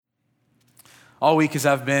All week as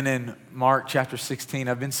I've been in Mark chapter 16,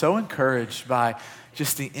 I've been so encouraged by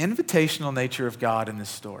just the invitational nature of God in this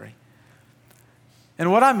story.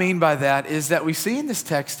 And what I mean by that is that we see in this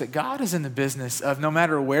text that God is in the business of, no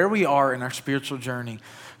matter where we are in our spiritual journey,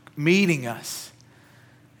 meeting us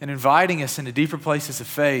and inviting us into deeper places of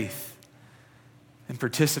faith and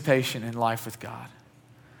participation in life with God.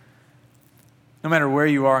 No matter where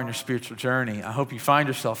you are in your spiritual journey, I hope you find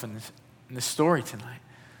yourself in this story tonight.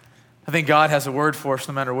 I think God has a word for us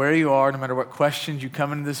no matter where you are, no matter what questions you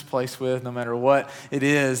come into this place with, no matter what it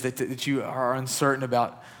is that you are uncertain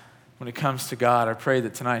about when it comes to God. I pray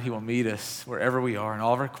that tonight He will meet us wherever we are in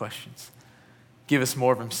all of our questions. Give us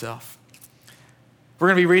more of Himself. We're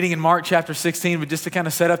going to be reading in Mark chapter 16, but just to kind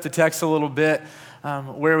of set up the text a little bit,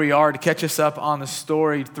 where we are, to catch us up on the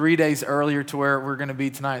story 3 days earlier to where we're going to be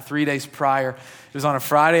tonight, 3 days prior. It was on a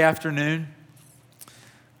Friday afternoon,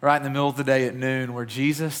 right in the middle of the day at noon, where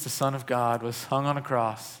Jesus, the Son of God, was hung on a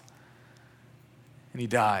cross and He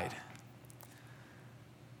died.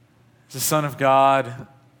 The Son of God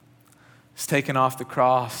was taken off the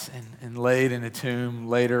cross and laid in a tomb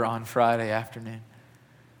later on Friday afternoon.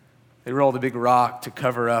 They rolled a big rock to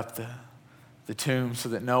cover up the tomb so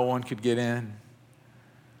that no one could get in.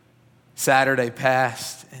 Saturday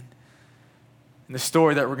passed, and the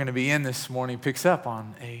story that we're going to be in this morning picks up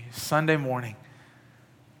on a Sunday morning,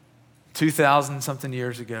 2,000 something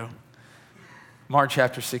years ago. Mark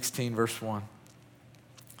chapter 16, verse 1.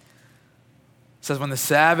 It says, when the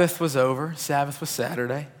Sabbath was over, Sabbath was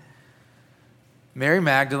Saturday, Mary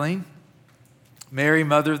Magdalene, Mary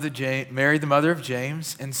the mother of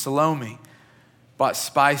James, and Salome bought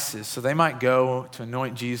spices so they might go to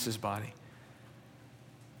anoint Jesus' body.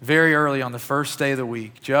 Very early on the first day of the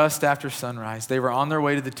week, just after sunrise, they were on their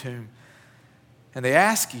way to the tomb. And they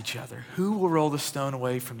asked each other, who will roll the stone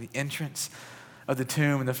away from the entrance of the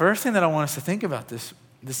tomb? And the first thing that I want us to think about this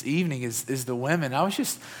evening is the women.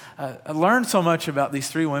 I learned so much about these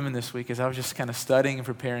three women this week as I was just kind of studying and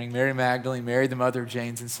preparing. Mary Magdalene, Mary the mother of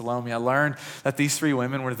James, and Salome. I learned that these three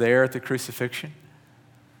women were there at the crucifixion,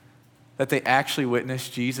 that they actually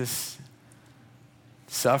witnessed Jesus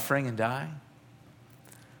suffering and dying.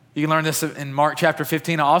 You can learn this in Mark chapter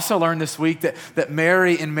 15. I also learned this week that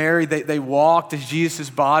Mary, they walked as Jesus'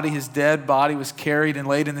 body, his dead body, was carried and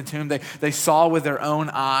laid in the tomb. They saw with their own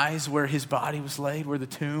eyes where his body was laid, where the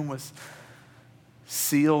tomb was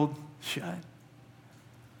sealed shut.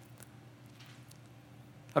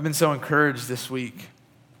 I've been so encouraged this week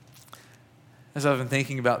as I've been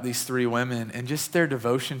thinking about these three women and just their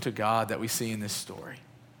devotion to God that we see in this story.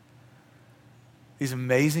 These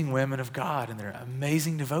amazing women of God and their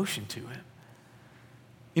amazing devotion to Him.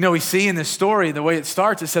 You know, we see in this story, the way it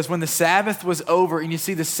starts, it says, when the Sabbath was over, and you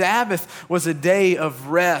see the Sabbath was a day of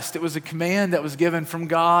rest. It was a command that was given from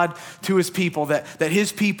God to His people, that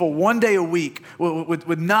His people one day a week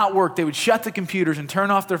would not work. They would shut the computers and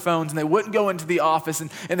turn off their phones, and they wouldn't go into the office,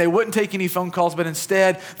 and they wouldn't take any phone calls, but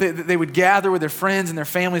instead they would gather with their friends and their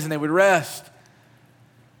families, and they would rest.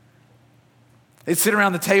 They'd sit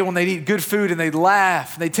around the table and they'd eat good food and they'd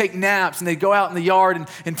laugh and they'd take naps and they'd go out in the yard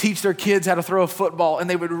and teach their kids how to throw a football, and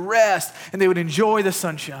they would rest and they would enjoy the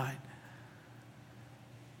sunshine.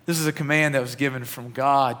 This is a command that was given from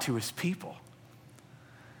God to His people.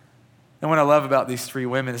 And what I love about these three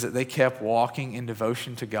women is that they kept walking in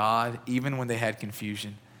devotion to God even when they had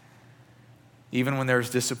confusion, even when there was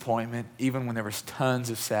disappointment, even when there was tons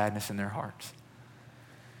of sadness in their hearts.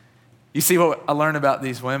 You see, what I learned about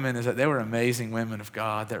these women is that they were amazing women of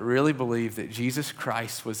God that really believed that Jesus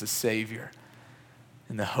Christ was the Savior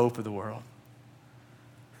and the hope of the world.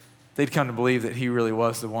 They'd come to believe that He really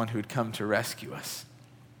was the one who had come to rescue us.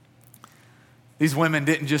 These women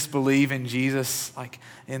didn't just believe in Jesus like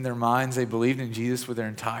in their minds, they believed in Jesus with their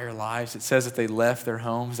entire lives. It says that they left their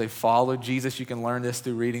homes, they followed Jesus. You can learn this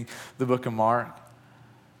through reading the book of Mark.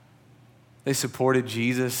 They supported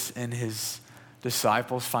Jesus and His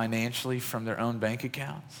disciples financially from their own bank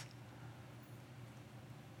accounts.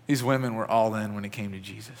 These women were all in when it came to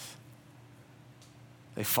Jesus.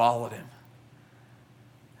 They followed Him.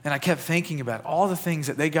 And I kept thinking about all the things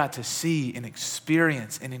that they got to see and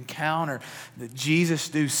experience and encounter that Jesus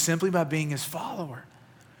do simply by being His follower.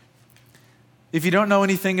 If you don't know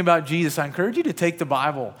anything about Jesus, I encourage you to take the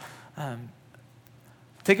Bible.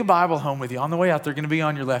 Take a Bible home with you. On the way out, they're going to be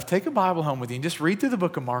on your left. Take a Bible home with you and just read through the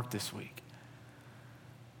book of Mark this week.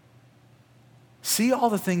 See all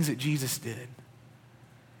the things that Jesus did.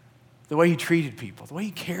 The way He treated people, the way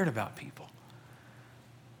He cared about people.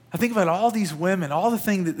 I think about all these women, all the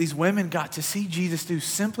things that these women got to see Jesus do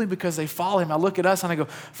simply because they follow him. I look at us and I go,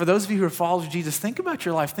 for those of you who are followers of Jesus, think about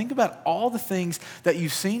your life. Think about all the things that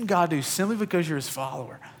you've seen God do simply because you're his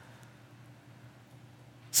follower.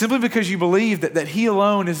 Simply because you believe that he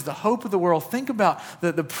alone is the hope of the world. Think about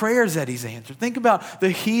the prayers that he's answered. Think about the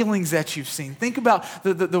healings that you've seen. Think about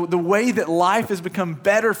the way that life has become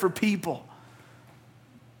better for people.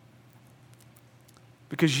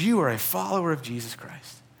 Because you are a follower of Jesus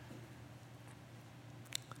Christ.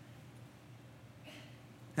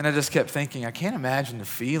 And I just kept thinking, I can't imagine the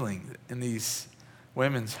feeling in these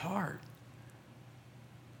women's heart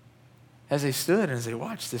as they stood and as they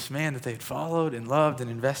watched this man that they had followed and loved and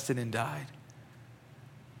invested in died.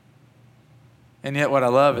 And yet what I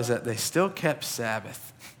love is that they still kept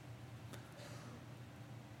Sabbath.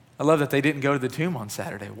 I love that they didn't go to the tomb on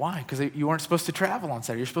Saturday. Why? Because you weren't supposed to travel on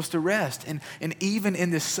Saturday. You're supposed to rest. And even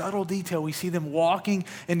in this subtle detail, we see them walking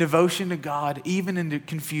in devotion to God, even in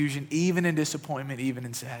confusion, even in disappointment, even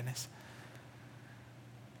in sadness.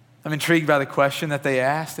 I'm intrigued by the question that they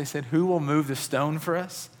asked. They said, who will move the stone for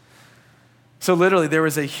us? So literally, there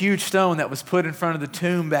was a huge stone that was put in front of the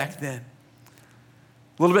tomb back then.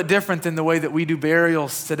 A little bit different than the way that we do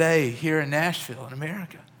burials today here in Nashville, in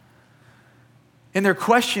America. And their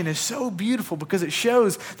question is so beautiful because it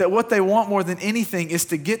shows that what they want more than anything is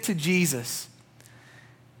to get to Jesus.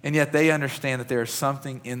 And yet they understand that there is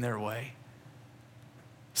something in their way.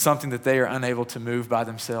 Something that they are unable to move by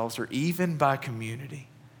themselves or even by community.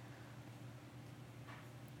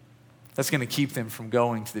 That's going to keep them from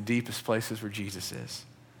going to the deepest places where Jesus is.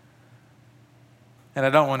 And I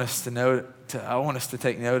don't want us I want us to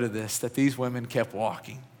take note of this, that these women kept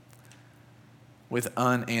walking with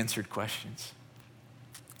unanswered questions.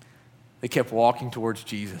 They kept walking towards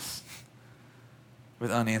Jesus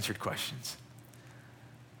with unanswered questions.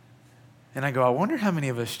 And I go, I wonder how many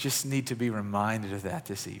of us just need to be reminded of that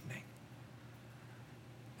this evening.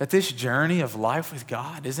 That this journey of life with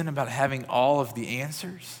God isn't about having all of the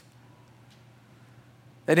answers.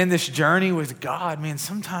 That in this journey with God, man,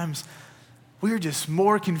 sometimes we're just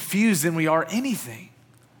more confused than we are anything.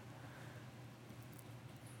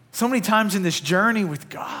 So many times in this journey with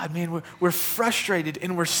God, man, we're frustrated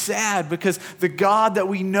and we're sad because the God that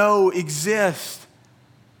we know exists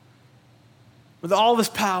with all of his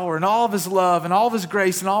power and all of his love and all of his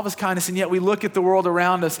grace and all of his kindness, and yet we look at the world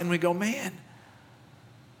around us and we go, man,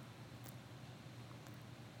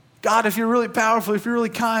 God, if you're really powerful, if you're really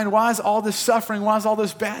kind, why is all this suffering? Why is all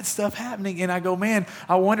this bad stuff happening? And I go, man,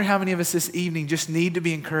 I wonder how many of us this evening just need to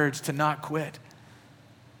be encouraged to not quit.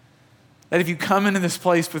 That if you come into this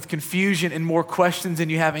place with confusion and more questions than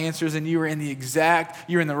you have answers, and you're in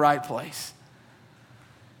the right place.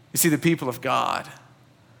 You see, the people of God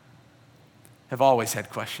have always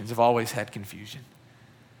had questions, have always had confusion.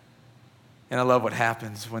 And I love what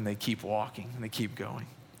happens when they keep walking and they keep going.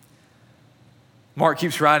 Mark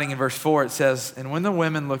keeps writing in verse 4, it says, and when the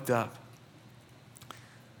women looked up,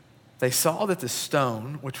 they saw that the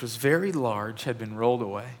stone, which was very large, had been rolled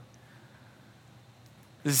away.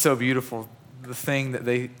 This is so beautiful. The thing that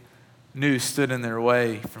they knew stood in their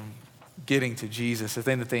way from getting to Jesus, the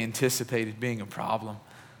thing that they anticipated being a problem.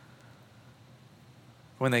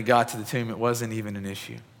 When they got to the tomb, it wasn't even an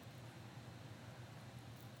issue.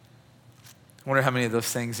 I wonder how many of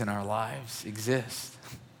those things in our lives exist.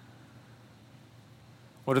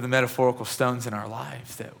 What are the metaphorical stones in our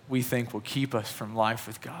lives that we think will keep us from life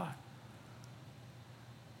with God?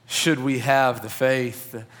 Should we have the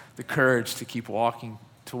faith, the courage to keep walking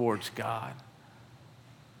towards God?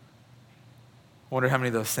 I wonder how many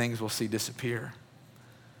of those things we'll see disappear.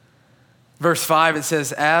 Verse 5, it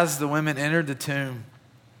says, as the women entered the tomb,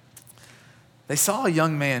 they saw a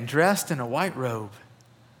young man dressed in a white robe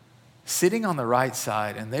sitting on the right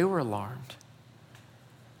side, and they were alarmed.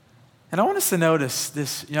 And I want us to notice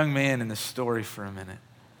this young man in this story for a minute.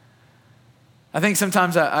 I think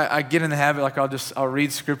sometimes I get in the habit, like I'll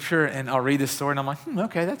read scripture and I'll read this story and I'm like,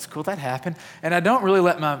 okay, that's cool, that happened. And I don't really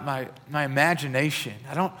let my imagination,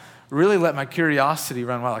 I don't really let my curiosity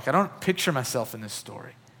run wild. Like I don't picture myself in this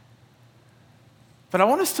story. But I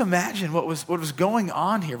want us to imagine what was going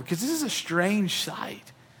on here, because this is a strange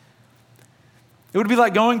sight. It would be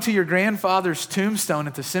like going to your grandfather's tombstone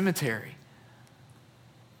at the cemetery.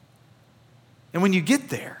 And when you get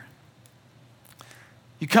there,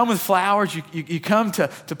 you come with flowers, you come to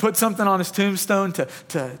put something on his tombstone,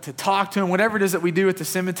 to talk to him, whatever it is that we do at the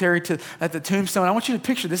cemetery, at the tombstone. I want you to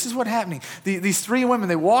picture, this is what's happening. These three women,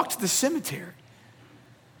 they walk to the cemetery.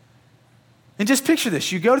 And just picture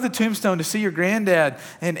this. You go to the tombstone to see your granddad,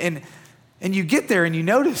 and you get there and you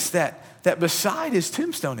notice that beside his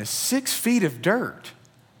tombstone is 6 feet of dirt.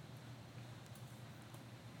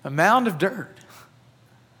 a mound of dirt.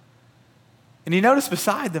 And you notice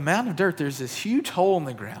beside the mound of dirt, there's this huge hole in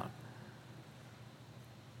the ground.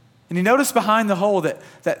 And you notice behind the hole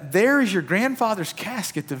that there is your grandfather's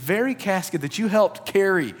casket, the very casket that you helped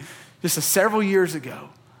carry just several years ago.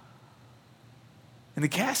 And the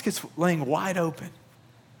casket's laying wide open.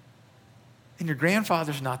 And your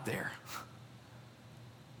grandfather's not there.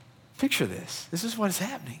 Picture this. This is what is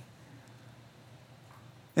happening.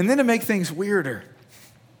 And then to make things weirder,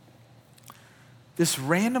 this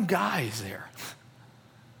random guy is there.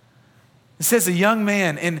 It says a young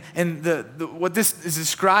man, and what this is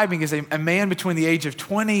describing is a man between the age of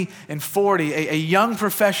 20 and 40, a young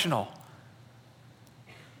professional.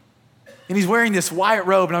 And he's wearing this white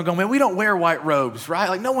robe, and I'm going, man, we don't wear white robes, right?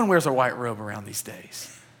 Like no one wears a white robe around these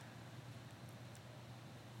days.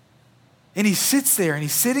 And he sits there, and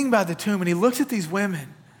he's sitting by the tomb, and he looks at these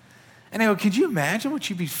women, and I go, could you imagine what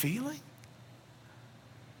you'd be feeling?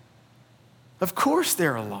 Of course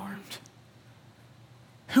they're alarmed.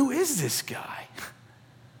 Who is this guy?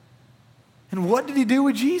 And what did he do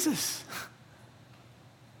with Jesus?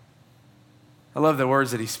 I love the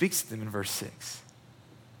words that he speaks to them in verse 6.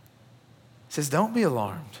 He says, don't be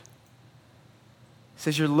alarmed. He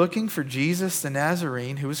says, you're looking for Jesus the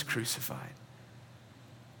Nazarene who was crucified.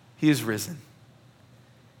 He is risen.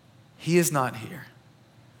 He is not here.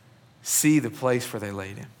 See the place where they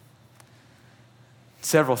laid him.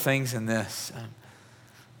 Several things in this.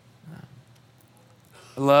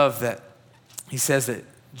 I love that he says that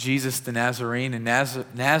Jesus the Nazarene, and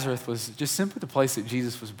Nazareth was just simply the place that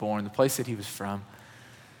Jesus was born, the place that he was from.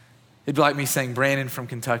 It'd be like me saying Brandon from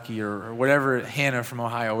Kentucky or whatever, Hannah from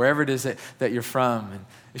Ohio, wherever it is that you're from. And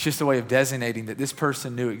it's just a way of designating that this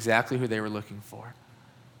person knew exactly who they were looking for.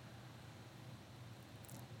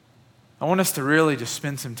 I want us to really just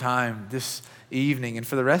spend some time this evening, and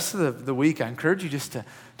for the rest of the week, I encourage you just to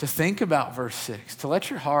think about verse 6, to let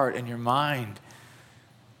your heart and your mind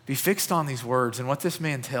be fixed on these words and what this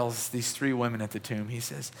man tells these three women at the tomb. He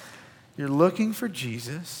says, you're looking for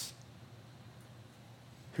Jesus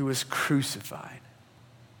who was crucified.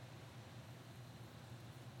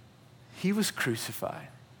 He was crucified.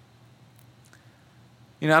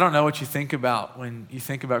 You know, I don't know what you think about when you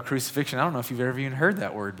think about crucifixion. I don't know if you've ever even heard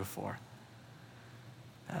that word before.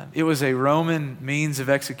 It was a Roman means of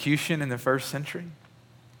execution in the first century.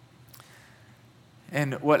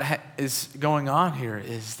 And what is going on here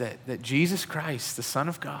is that Jesus Christ, the Son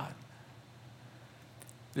of God,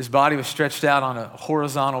 his body was stretched out on a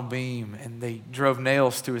horizontal beam, and they drove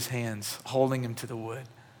nails through his hands, holding him to the wood.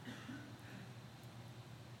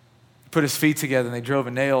 He put his feet together, and they drove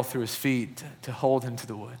a nail through his feet to hold him to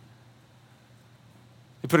the wood.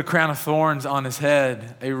 They put a crown of thorns on his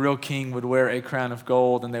head. A real king would wear a crown of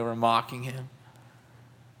gold, and they were mocking him.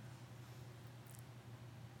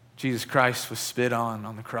 Jesus Christ was spit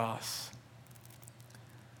on the cross.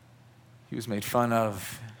 He was made fun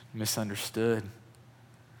of, misunderstood.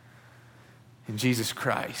 And Jesus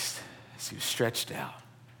Christ, as he was stretched out,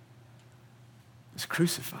 was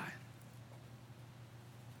crucified.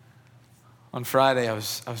 On Friday, I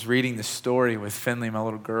was reading this story with Finley, my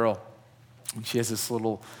little girl, and she has this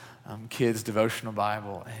little kids devotional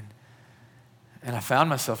Bible, and I found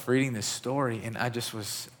myself reading this story, and I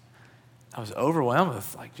was overwhelmed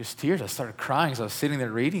with like just tears. I started crying as I was sitting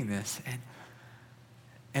there reading this,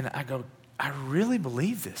 and I go, I really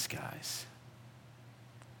believe this, guys.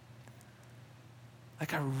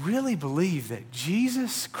 Like, I really believe that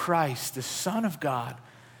Jesus Christ, the Son of God,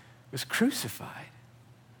 was crucified.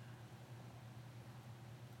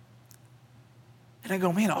 And I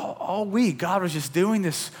go, man, all week, God was just doing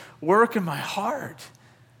this work in my heart.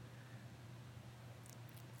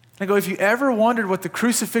 And I go, if you ever wondered what the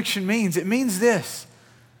crucifixion means, it means this,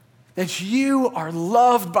 that you are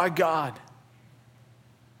loved by God.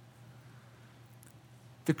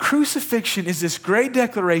 The crucifixion is this great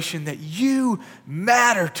declaration that you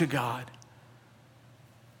matter to God,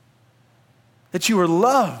 that you are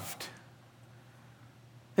loved,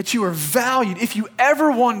 that you are valued. If you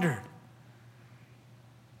ever wondered,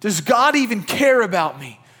 does God even care about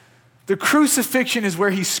me? The crucifixion is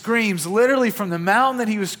where he screams, literally from the mountain that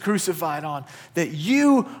he was crucified on, that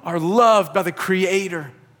you are loved by the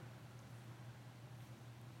Creator.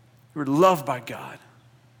 You are loved by God.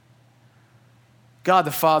 God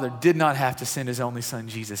the Father did not have to send his only Son,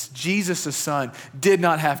 Jesus. Jesus the Son did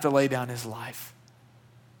not have to lay down his life.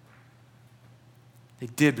 They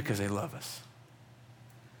did because they love us.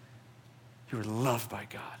 You are loved by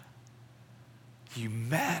God. You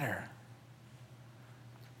matter.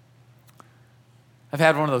 I've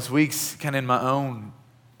had one of those weeks kind of in my own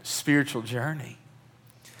spiritual journey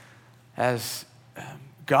as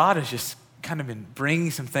God has just kind of been bringing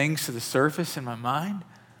some things to the surface in my mind.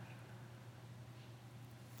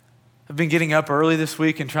 I've been getting up early this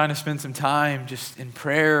week and trying to spend some time just in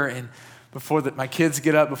prayer and before my kids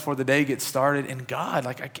get up, before the day gets started. And God,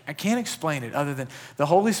 I can't explain it other than the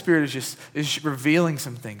Holy Spirit is revealing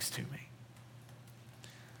some things to me.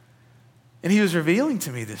 And he was revealing to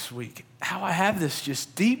me this week how I have this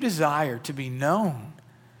just deep desire to be known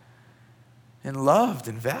and loved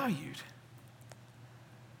and valued.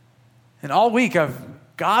 And all week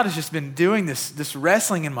God has just been doing this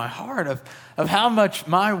wrestling in my heart of how much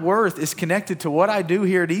my worth is connected to what I do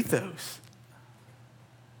here at Ethos.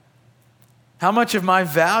 How much of my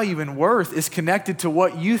value and worth is connected to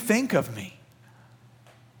what you think of me.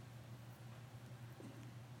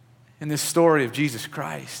 In this story of Jesus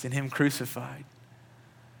Christ and him crucified,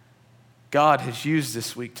 God has used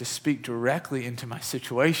this week to speak directly into my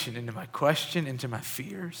situation, into my question, into my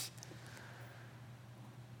fears.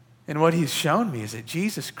 And what he's shown me is that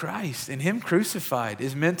Jesus Christ and him crucified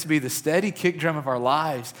is meant to be the steady kick drum of our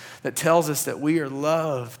lives that tells us that we are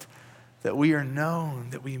loved, that we are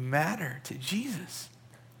known, that we matter to Jesus.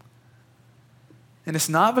 And it's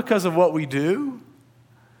not because of what we do.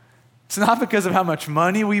 It's not because of how much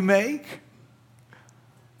money we make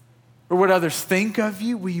or what others think of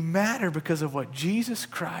you. We matter because of what Jesus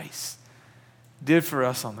Christ did for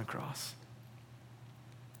us on the cross.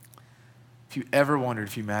 If you ever wondered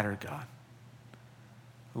if you matter to God,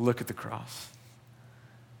 look at the cross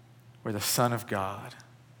where the Son of God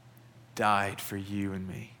died for you and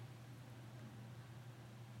me.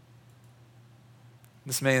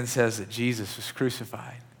 This man says that Jesus was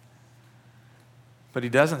crucified, but he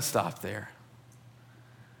doesn't stop there.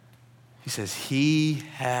 He says, he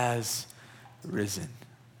has risen.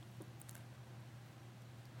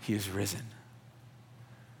 He is risen.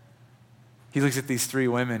 He looks at these three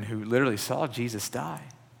women who literally saw Jesus die.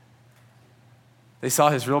 They saw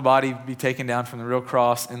his real body be taken down from the real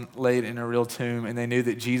cross and laid in a real tomb, and they knew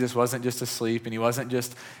that Jesus wasn't just asleep and he wasn't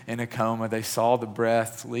just in a coma. They saw the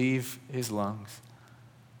breath leave his lungs.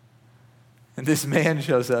 And this man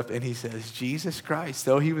shows up and he says, Jesus Christ,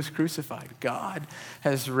 though he was crucified, God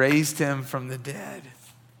has raised him from the dead.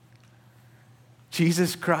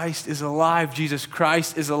 Jesus Christ is alive. Jesus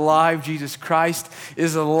Christ is alive. Jesus Christ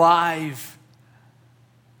is alive.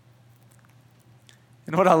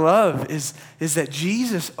 And what I love is that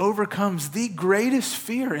Jesus overcomes the greatest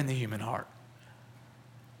fear in the human heart.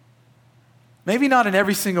 Maybe not in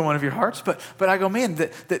every single one of your hearts, but I go, man,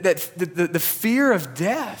 the fear of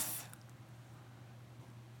death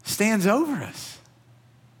stands over us.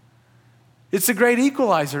 It's a great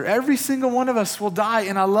equalizer. Every single one of us will die.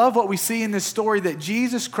 And I love what we see in this story that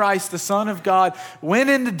Jesus Christ, the Son of God, went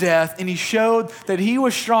into death and he showed that he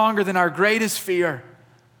was stronger than our greatest fear.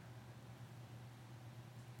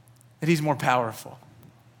 That he's more powerful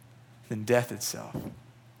than death itself.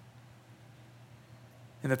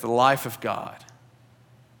 And that the life of God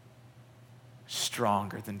is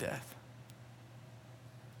stronger than death.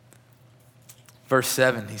 Verse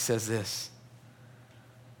 7, he says this,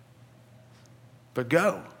 but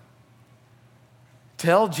go.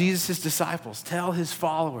 Tell Jesus' disciples, tell his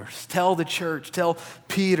followers, tell the church, tell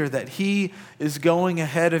Peter that he is going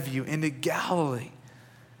ahead of you into Galilee.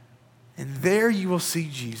 And there you will see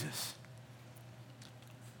Jesus.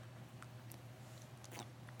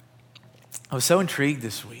 I was so intrigued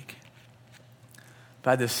this week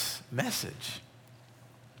by this message.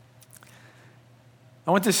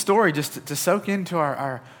 I want this story just to soak into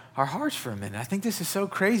our hearts for a minute. I think this is so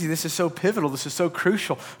crazy. This is so pivotal. This is so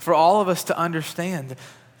crucial for all of us to understand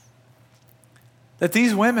that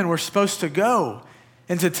these women were supposed to go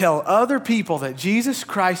and to tell other people that Jesus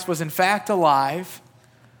Christ was in fact alive,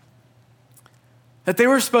 that they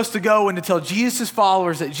were supposed to go and to tell Jesus'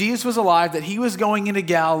 followers that Jesus was alive, that he was going into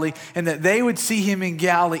Galilee, and that they would see him in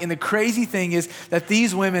Galilee. And the crazy thing is that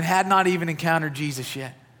these women had not even encountered Jesus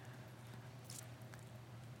yet.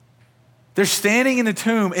 They're standing in the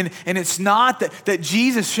tomb, and it's not that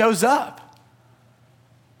Jesus shows up.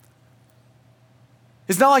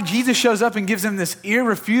 It's not like Jesus shows up and gives them this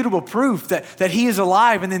irrefutable proof that he is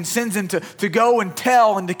alive and then sends them to go and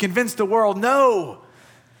tell and to convince the world. No.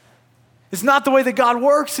 It's not the way that God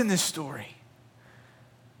works in this story.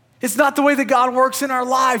 It's not the way that God works in our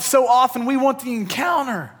lives. So often we want the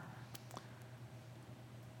encounter.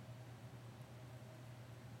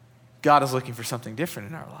 God is looking for something different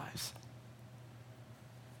in our lives.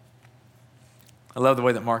 I love the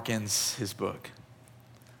way that Mark ends his book.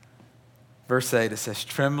 Verse 8, it says,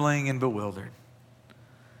 trembling and bewildered,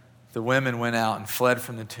 the women went out and fled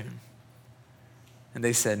from the tomb. And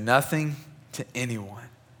they said nothing to anyone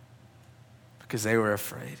because they were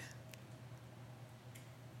afraid.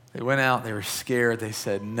 They went out, they were scared, they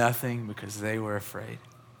said nothing because they were afraid.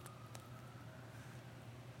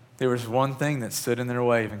 There was one thing that stood in their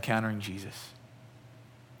way of encountering Jesus,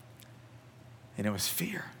 and it was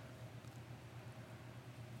fear.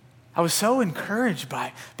 I was so encouraged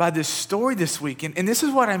by this story this week. And this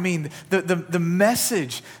is what I mean. The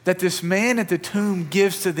message that this man at the tomb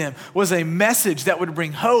gives to them was a message that would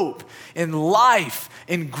bring hope and life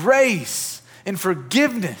and grace and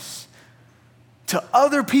forgiveness to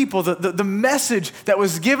other people. The message that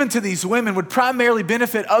was given to these women would primarily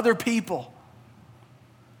benefit other people.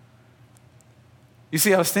 You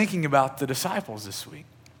see, I was thinking about the disciples this week.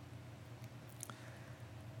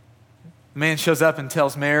 The man shows up and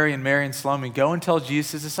tells Mary and Salome, go and tell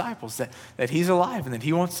Jesus' disciples that he's alive and that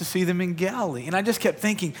he wants to see them in Galilee. And I just kept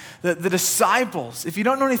thinking that the disciples, if you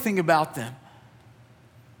don't know anything about them,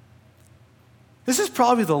 this is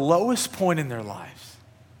probably the lowest point in their lives.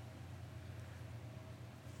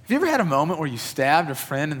 Have you ever had a moment where you stabbed a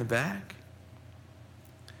friend in the back?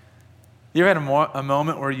 You ever had a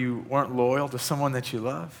moment where you weren't loyal to someone that you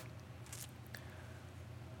love?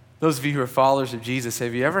 Those of you who are followers of Jesus,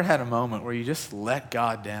 have you ever had a moment where you just let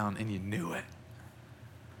God down and you knew it?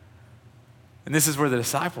 And this is where the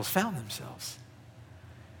disciples found themselves.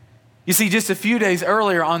 You see, just a few days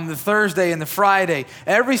earlier on the Thursday and the Friday,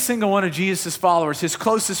 every single one of Jesus' followers, his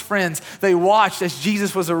closest friends, they watched as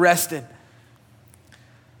Jesus was arrested.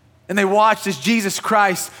 And they watched as Jesus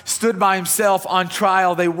Christ stood by himself on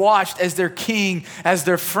trial. They watched as their king, as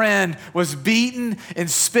their friend was beaten and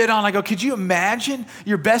spit on. I go, could you imagine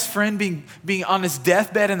your best friend being on his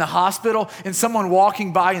deathbed in the hospital and someone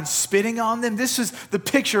walking by and spitting on them? This is the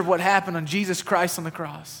picture of what happened on Jesus Christ on the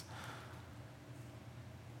cross.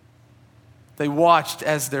 They watched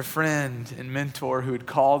as their friend and mentor who had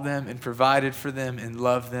called them and provided for them and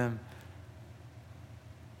loved them,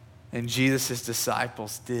 and Jesus'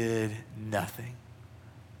 disciples did nothing.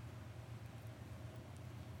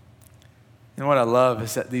 And what I love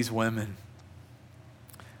is that these women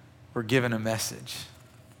were given a message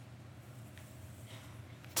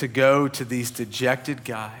to go to these dejected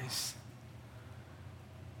guys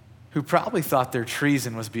who probably thought their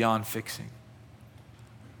treason was beyond fixing,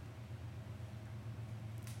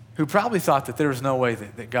 who probably thought that there was no way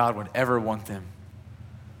that God would ever want them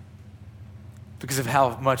because of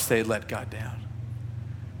how much they had let God down.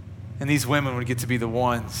 And these women would get to be the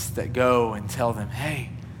ones that go and tell them, hey,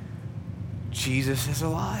 Jesus is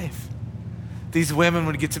alive. These women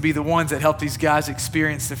would get to be the ones that help these guys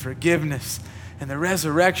experience the forgiveness and the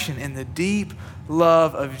resurrection and the deep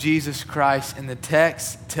love of Jesus Christ. And the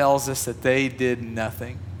text tells us that they did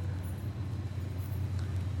nothing.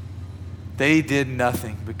 They did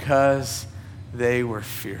nothing because they were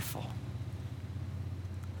fearful.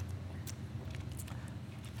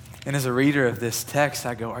 And as a reader of this text,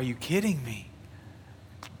 I go, are you kidding me?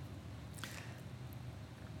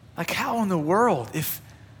 Like, how in the world, if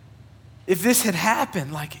this had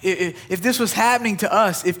happened, like if this was happening to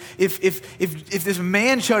us, if this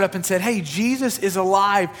man showed up and said, hey, Jesus is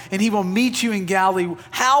alive and he will meet you in Galilee,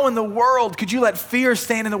 how in the world could you let fear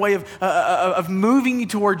stand in the way of moving you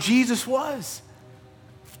to where Jesus was?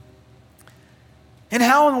 And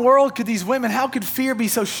how in the world could these women, how could fear be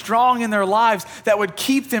so strong in their lives that would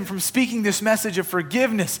keep them from speaking this message of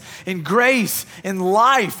forgiveness and grace and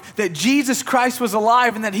life, that Jesus Christ was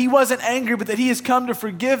alive and that he wasn't angry, but that he has come to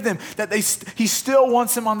forgive them, that he still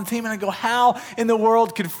wants them on the team? And I go, how in the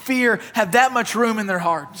world could fear have that much room in their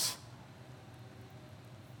hearts?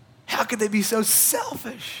 How could they be so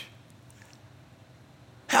selfish?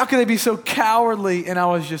 How could they be so cowardly? And I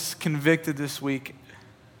was just convicted this week.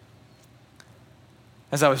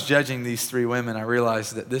 As I was judging these three women, I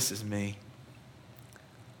realized that this is me.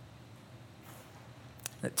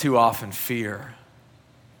 That too often fear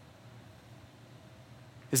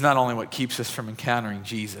is not only what keeps us from encountering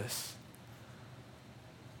Jesus,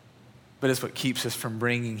 but it's what keeps us from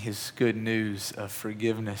bringing his good news of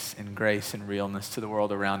forgiveness and grace and realness to the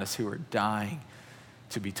world around us who are dying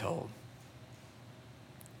to be told.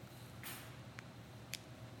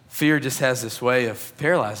 Fear just has this way of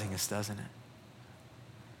paralyzing us, doesn't it?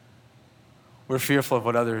 We're fearful of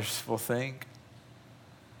what others will think.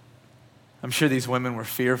 I'm sure these women were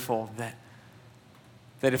fearful that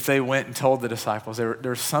if they went and told the disciples, there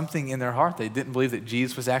was something in their heart. They didn't believe that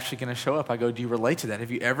Jesus was actually going to show up. I go, do you relate to that?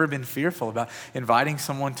 Have you ever been fearful about inviting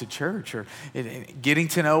someone to church or getting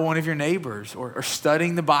to know one of your neighbors or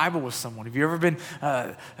studying the Bible with someone? Have you ever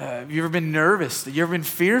been nervous? Have you ever been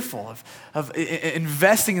fearful of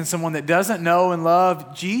investing in someone that doesn't know and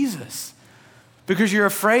love Jesus? Because you're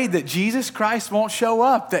afraid that Jesus Christ won't show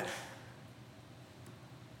up, that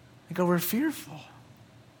and go, we're fearful.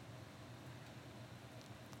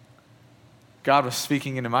 God was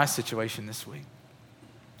speaking into my situation this week.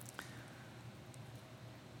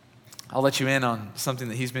 I'll let you in on something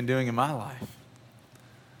that he's been doing in my life.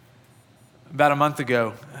 About a month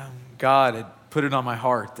ago, God had put it on my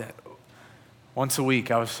heart that once a week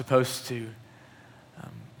I was supposed to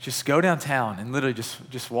just go downtown and literally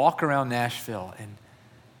just walk around Nashville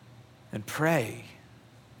and pray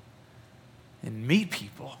and meet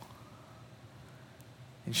people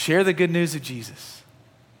and share the good news of Jesus.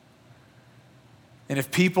 And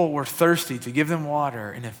if people were thirsty, to give them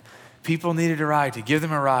water. And if people needed a ride, to give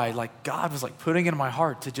them a ride. Like God was like putting it in my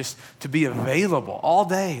heart to be available all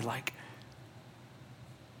day.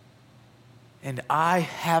 And I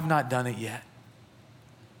have not done it yet.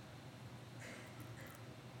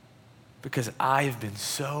 Because I have been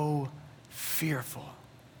so fearful.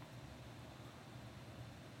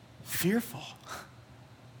 Fearful.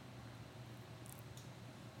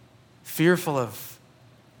 Fearful of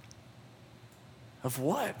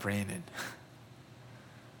what, Brandon?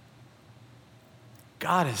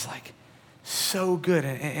 God is like so good,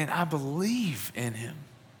 and I believe in him.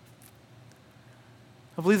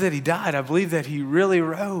 I believe that he died. I believe that he really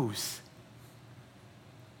rose.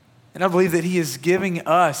 And I believe that he is giving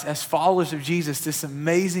us, as followers of Jesus, this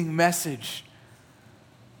amazing message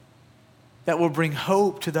that will bring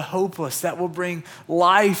hope to the hopeless, that will bring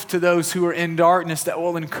life to those who are in darkness, that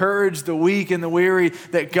will encourage the weak and the weary,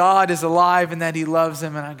 that God is alive and that he loves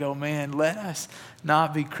them. And I go, man, let us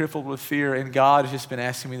not be crippled with fear. And God has just been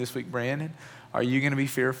asking me this week, Brandon, are you going to be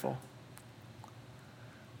fearful?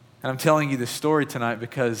 And I'm telling you this story tonight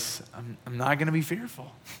because I'm not going to be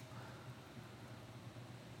fearful.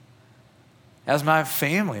 As my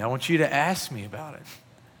family, I want you to ask me about it.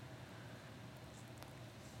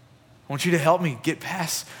 I want you to help me get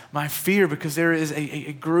past my fear because there is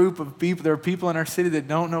a group of people, there are people in our city that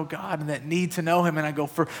don't know God and that need to know him. And I go,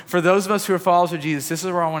 for those of us who are followers of Jesus, this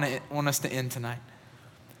is where I want us to end tonight.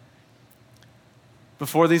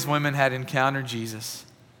 Before these women had encountered Jesus,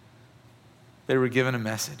 they were given a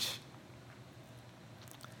message.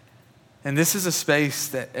 And this is a space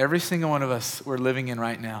that every single one of us we're living in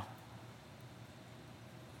right now.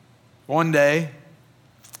 One day,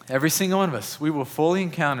 every single one of us, we will fully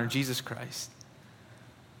encounter Jesus Christ.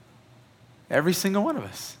 Every single one of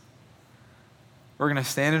us. We're going to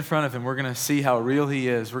stand in front of him. We're going to see how real he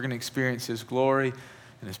is. We're going to experience his glory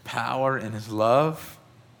and his power and his love.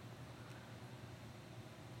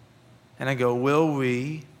 And I go, will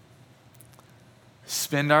we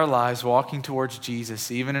spend our lives walking towards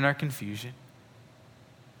Jesus even in our confusion?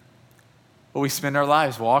 Will we spend our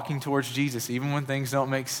lives walking towards Jesus even when things don't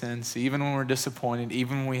make sense, even when we're disappointed,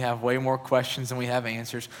 even when we have way more questions than we have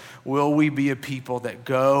answers? Will we be a people that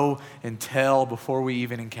go and tell before we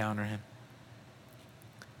even encounter him?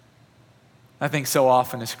 I think so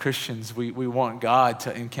often as Christians, we want God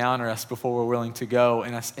to encounter us before we're willing to go,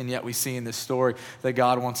 and yet we see in this story that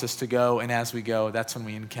God wants us to go, and as we go, that's when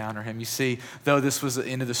we encounter him. You see, though this was the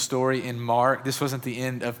end of the story in Mark, this wasn't the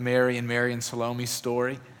end of Mary and Salome's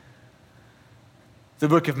story. The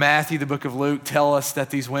book of Matthew, the book of Luke tell us that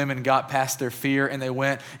these women got past their fear and they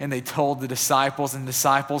went and they told the disciples, and the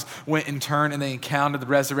disciples went in turn and they encountered the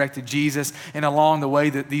resurrected Jesus. And along the way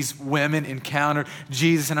that these women encountered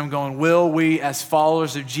Jesus, and I'm going, will we as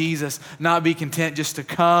followers of Jesus not be content just to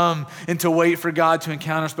come and to wait for God to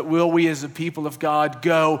encounter us, but will we as a people of God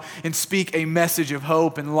go and speak a message of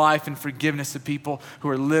hope and life and forgiveness to people who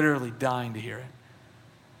are literally dying to hear it?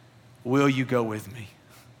 Will you go with me?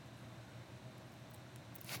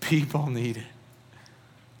 People need it.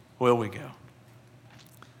 Will we go?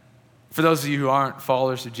 For those of you who aren't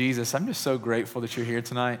followers of Jesus, I'm just so grateful that you're here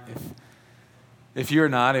tonight. If you're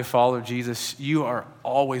not a follower of Jesus, you are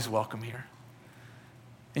always welcome here.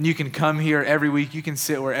 And you can come here every week. You can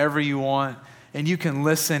sit wherever you want, and you can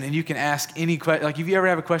listen, and you can ask any question. Like if you ever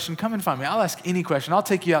have a question, come and find me. I'll ask any question. I'll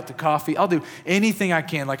take you out to coffee. I'll do anything I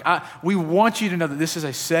can. We want you to know that this is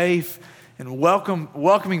a safe and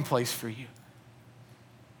welcoming place for you.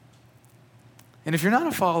 And if you're not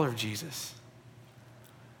a follower of Jesus,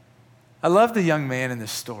 I love the young man in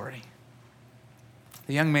this story,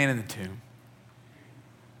 the young man in the tomb.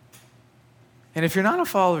 And if you're not a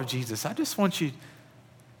follower of Jesus, I just want you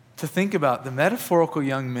to think about the metaphorical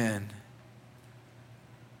young men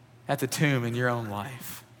at the tomb in your own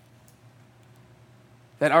life.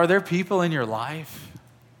 Are there people in your life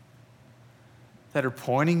that are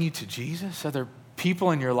pointing you to Jesus? Are there people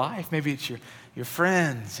in your life? Maybe it's your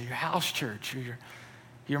friends, or your house church, or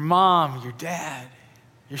your mom, your dad,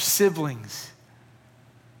 your siblings.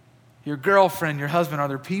 your girlfriend, your husband? Are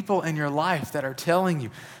there people in your life that are telling you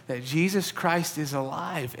that Jesus Christ is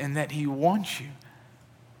alive and that he wants you?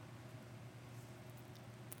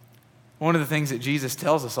 One of the things that Jesus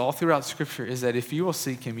tells us all throughout Scripture is that if you will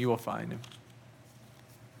seek him, you will find him.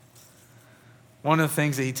 One of the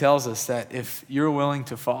things that he tells us that if you're willing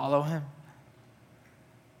to follow him,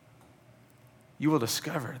 you will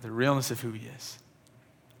discover the realness of who he is.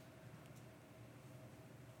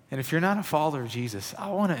 And if you're not a follower of Jesus, I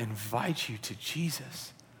want to invite you to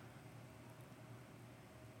Jesus.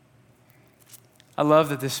 I love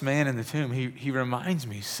that this man in the tomb, he reminds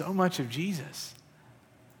me so much of Jesus.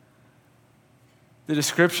 The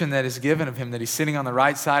description that is given of him, that he's sitting on the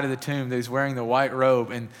right side of the tomb, that he's wearing the white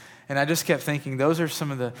robe. And I just kept thinking, those are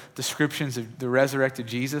some of the descriptions of the resurrected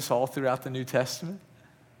Jesus all throughout the New Testament.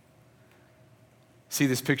 See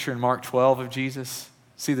this picture in Mark 12 of Jesus.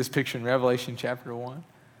 See this picture in Revelation chapter 1.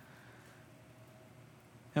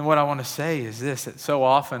 And what I want to say is this, that so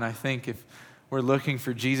often I think if we're looking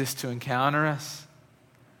for Jesus to encounter us,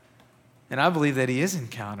 and I believe that he is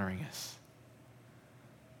encountering us,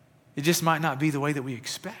 it just might not be the way that we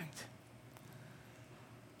expect.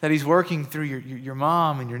 That he's working through your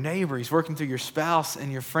mom and your neighbor. He's working through your spouse and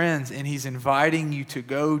your friends, and he's inviting you to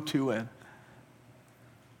go to him,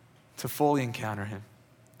 to fully encounter him.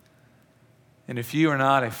 And if you are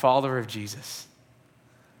not a follower of Jesus,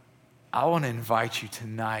 I want to invite you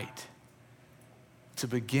tonight to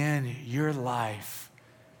begin your life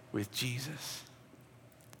with Jesus.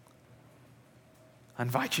 I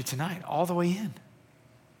invite you tonight all the way in.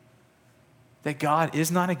 That God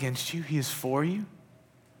is not against you, he is for you.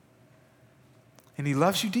 And he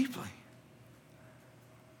loves you deeply.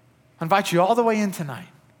 I invite you all the way in tonight.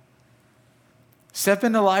 Step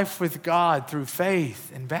into life with God through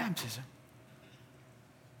faith and baptism.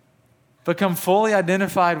 Become fully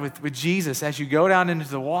identified with Jesus as you go down into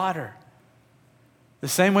the water. The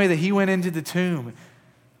same way that he went into the tomb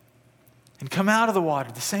and come out of the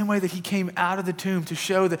water, the same way that he came out of the tomb to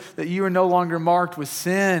show that you are no longer marked with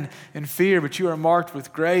sin and fear, but you are marked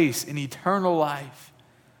with grace and eternal life.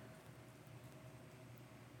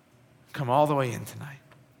 Come all the way in tonight.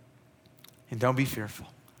 And don't be fearful.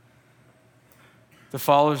 The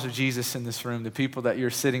followers of Jesus in this room, the people that you're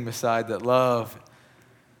sitting beside that love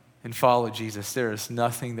and follow Jesus, there is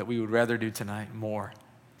nothing that we would rather do tonight more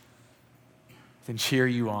than cheer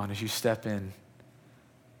you on as you step in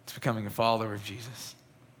to becoming a follower of Jesus.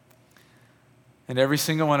 And every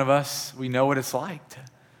single one of us, we know what it's like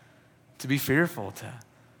to be fearful,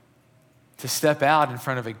 to step out in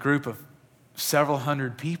front of a group of several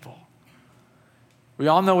hundred people. We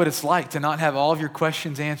all know what it's like to not have all of your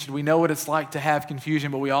questions answered. We know what it's like to have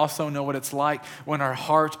confusion, but we also know what it's like when our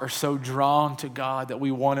hearts are so drawn to God that we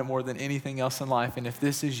want it more than anything else in life. And if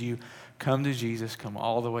this is you, come to Jesus, come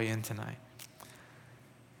all the way in tonight.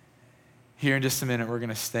 Here in just a minute, we're going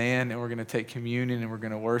to stand and we're going to take communion and we're going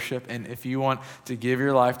to worship. And if you want to give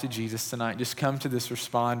your life to Jesus tonight, just come to this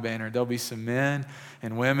Respond banner. There'll be some men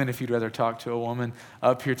and women, if you'd rather talk to a woman,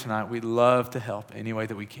 up here tonight. We'd love to help any way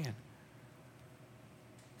that we can.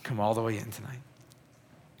 Come all the way in tonight.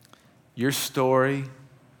 Your story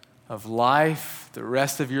of life, the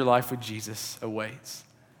rest of your life with Jesus awaits.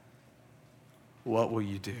 What will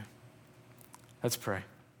you do? Let's pray.